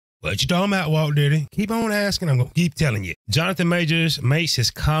What you talking about, Walt Diddy? Keep on asking. I'm going to keep telling you. Jonathan Majors makes his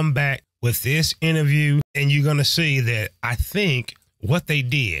comeback with this interview, and you're going to see that I think what they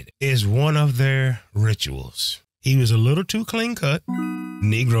did is one of their rituals. He was a little too clean cut.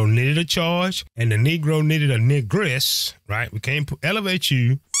 Negro needed a charge, and the Negro needed a negress, right? We can't elevate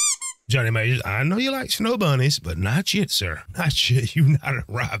you, Johnny Majors. I know you like snow bunnies, but not yet, sir. Not yet. You not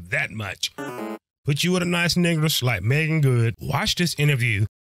arrived that much. Put you with a nice negress like Megan Good. Watch this interview.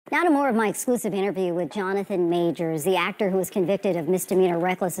 Now to more of my exclusive interview with Jonathan Majors, the actor who was convicted of misdemeanor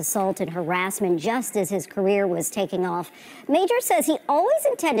reckless assault and harassment just as his career was taking off. Majors says he always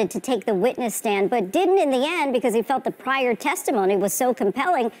intended to take the witness stand, but didn't in the end because he felt the prior testimony was so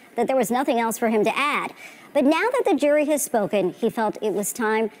compelling that there was nothing else for him to add. But now that the jury has spoken, he felt it was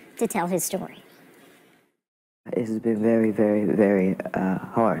time to tell his story. It has been very, very, very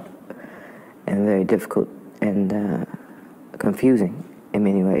hard and very difficult and confusing in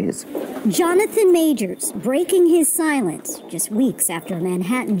many ways. Jonathan Majors breaking his silence just weeks after a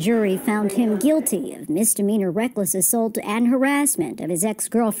Manhattan jury found him guilty of misdemeanor reckless assault and harassment of his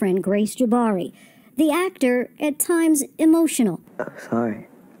ex-girlfriend Grace Jabari. The actor, at times, emotional. Sorry.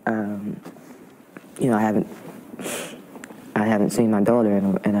 You know, I haven't seen my daughter in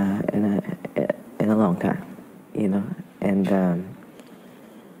a long time, you know, and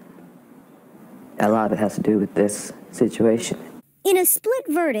a lot of it has to do with this situation. In a split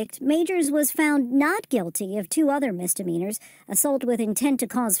verdict, Majors was found not guilty of 2 other misdemeanors, assault with intent to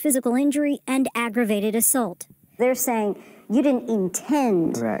cause physical injury and aggravated assault. They're saying you didn't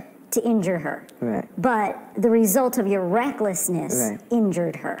intend to injure her, but the result of your recklessness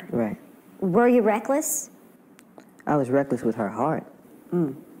injured her. Right. Were you reckless? I was reckless with her heart.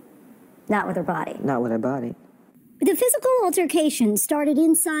 Not with her body. Not with her body. The physical altercation started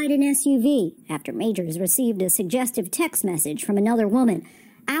inside an SUV after Majors received a suggestive text message from another woman.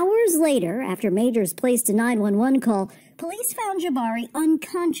 Hours later, after Majors placed a 911 call, police found Jabari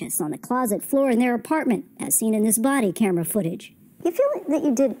unconscious on the closet floor in their apartment, as seen in this body camera footage. You feel that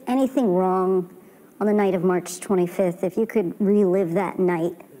you did anything wrong on the night of March 25th? If you could relive that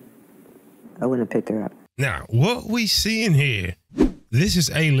night? I wouldn't have picked her up. Now, what we see in here, this is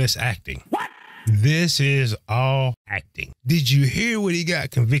A-list acting. What? This is all acting. Did you hear what he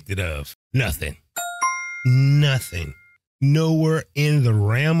got convicted of? Nothing. Nothing. Nowhere in the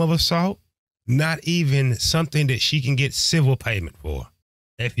realm of assault. Not even something that she can get civil payment for.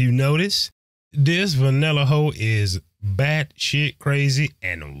 If you notice, this vanilla hoe is batshit crazy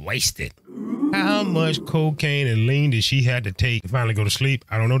and wasted. How much cocaine and lean did she have to take to finally go to sleep?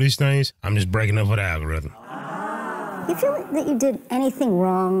 I don't know these things. I'm just breaking up for the algorithm. You feel that you did anything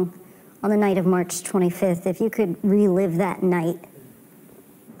wrong on the night of March 25th? If you could relive that night?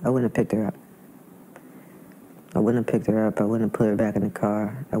 I wouldn't have picked her up. I wouldn't have picked her up. I wouldn't have put her back in the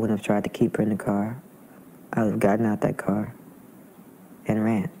car. I wouldn't have tried to keep her in the car. I would have gotten out that car and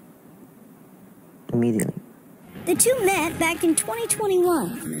ran immediately. The two met back in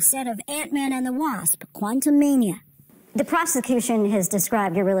 2021 on the set of Ant-Man and the Wasp: Quantumania. The prosecution has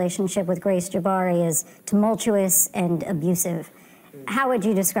described your relationship with Grace Jabari as tumultuous and abusive. How would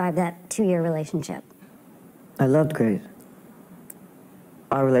you describe that 2-year relationship? I loved Grace.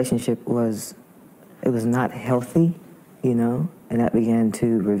 Our relationship was not healthy, you know, and that began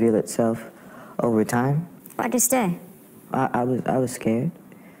to reveal itself over time. Why'd you stay? I was scared.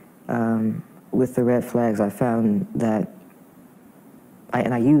 With the red flags, I found that,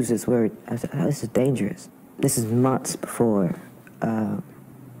 and I use this word, I said, oh, this is dangerous. This is months before the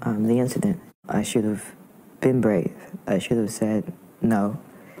incident. I should have been brave. I should have said, no,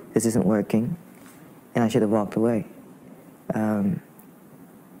 this isn't working, and I should have walked away. And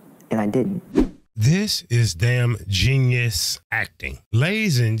I didn't. This is damn genius acting.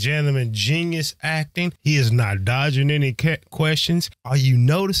 Ladies and gentlemen, genius acting. He is not dodging any questions. Are you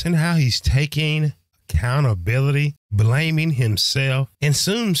noticing how he's taking accountability, blaming himself? And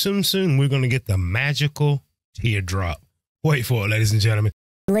soon, we're going to get the magical teardrop. Wait for it, ladies and gentlemen.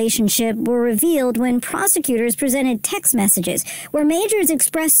 Relationship were revealed when prosecutors presented text messages where Majors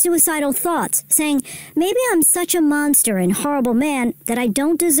expressed suicidal thoughts, saying, maybe I'm such a monster and horrible man that I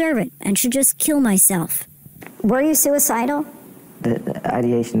don't deserve it and should just kill myself. Were you suicidal? The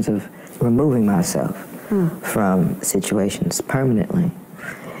ideations of removing myself from situations permanently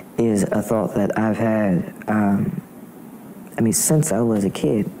is a thought that I've had, since I was a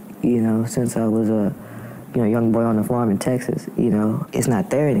kid, you know, since I was a young boy on the farm in Texas, you know, it's not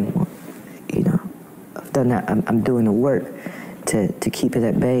there anymore, you know. I've done that. I'm doing the work to keep it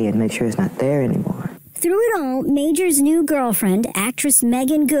at bay and make sure it's not there anymore. Through it all, Major's new girlfriend, actress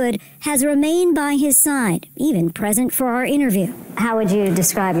Megan Good, has remained by his side, even present for our interview. How would you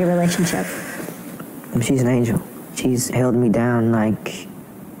describe your relationship? She's an angel. She's held me down like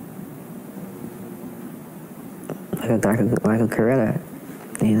a Coretta,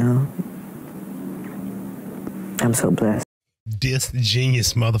 you know? I'm so blessed. This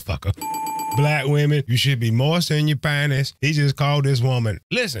genius motherfucker. Black women, you should be moistening your panties. He just called this woman.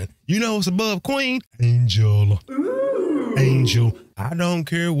 Listen, you know what's above queen? Angel. Ooh. Angel. I don't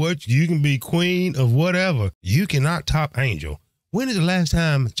care what, you can be queen of whatever. You cannot top angel. When is the last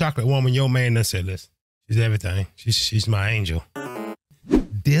time chocolate woman, your man done said this? She's everything. She's my angel.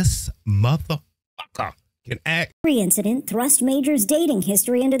 This motherfucker can act. The incident thrust Major's dating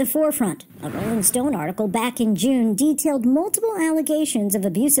history into the forefront. A Rolling Stone article back in June detailed multiple allegations of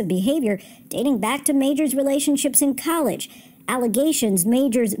abusive behavior dating back to Major's relationships in college. Allegations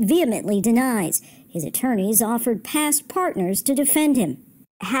Majors vehemently denies. His attorneys offered past partners to defend him.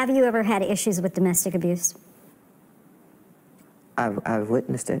 Have you ever had issues with domestic abuse? I've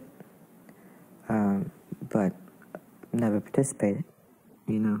witnessed it, but never participated,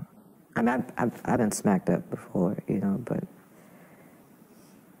 you know. I mean, I've been smacked up before, you know, but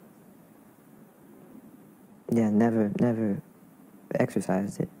yeah, never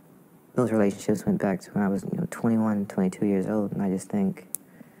exercised it. Those relationships went back to when I was, 21, 22 years old, and I just think,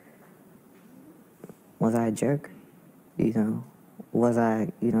 was I a jerk? Was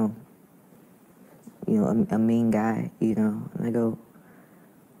I, a mean guy, And I go,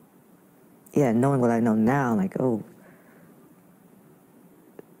 yeah, knowing what I know now, like, oh,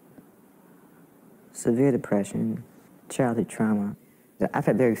 severe depression, childhood trauma. I've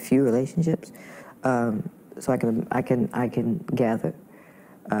had very few relationships, so I can gather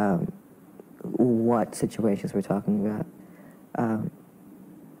what situations we're talking about.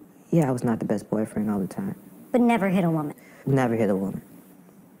 Yeah, I was not the best boyfriend all the time. But never hit a woman? Never hit a woman.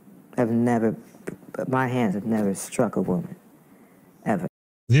 My hands have never struck a woman, ever.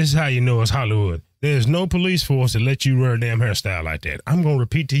 This is how you know it's Hollywood. There's no police force to let you wear a damn hairstyle like that. I'm going to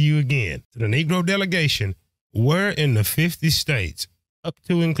repeat to you again. To the Negro delegation, where in the 50 states, up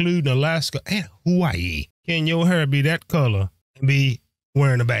to including Alaska and Hawaii, can your hair be that color and be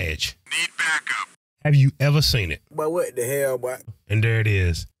wearing a badge? Need backup. Have you ever seen it? But what the hell, boy? And there it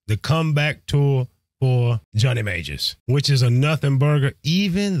is. The comeback tour for Johnny Majors, which is a nothing burger.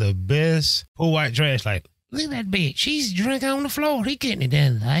 Even the best poor white trash like, look at that bitch. She's drinking on the floor. He couldn't have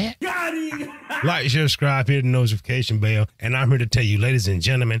done that. Got him. Like, share, subscribe, hit the notification bell. And I'm here to tell you, ladies and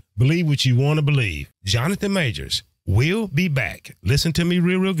gentlemen, believe what you want to believe. Jonathan Majors will be back. Listen to me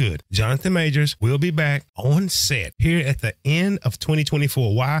real good. Jonathan Majors will be back on set here at the end of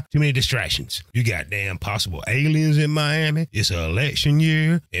 2024. Why? Too many distractions. You got damn possible aliens in Miami. It's an election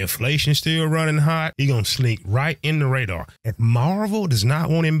year. Inflation still running hot. He gonna sneak right in the radar. If Marvel does not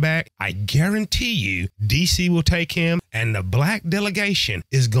want him back, I guarantee you DC will take him, and the black delegation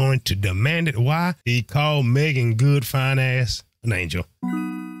is going to demand it. Why? He called Megan Good fine ass an angel.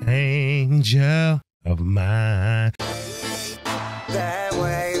 Angel of mine. That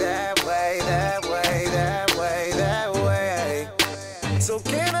way, that way, that way, that way, that way. So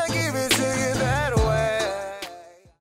can I give it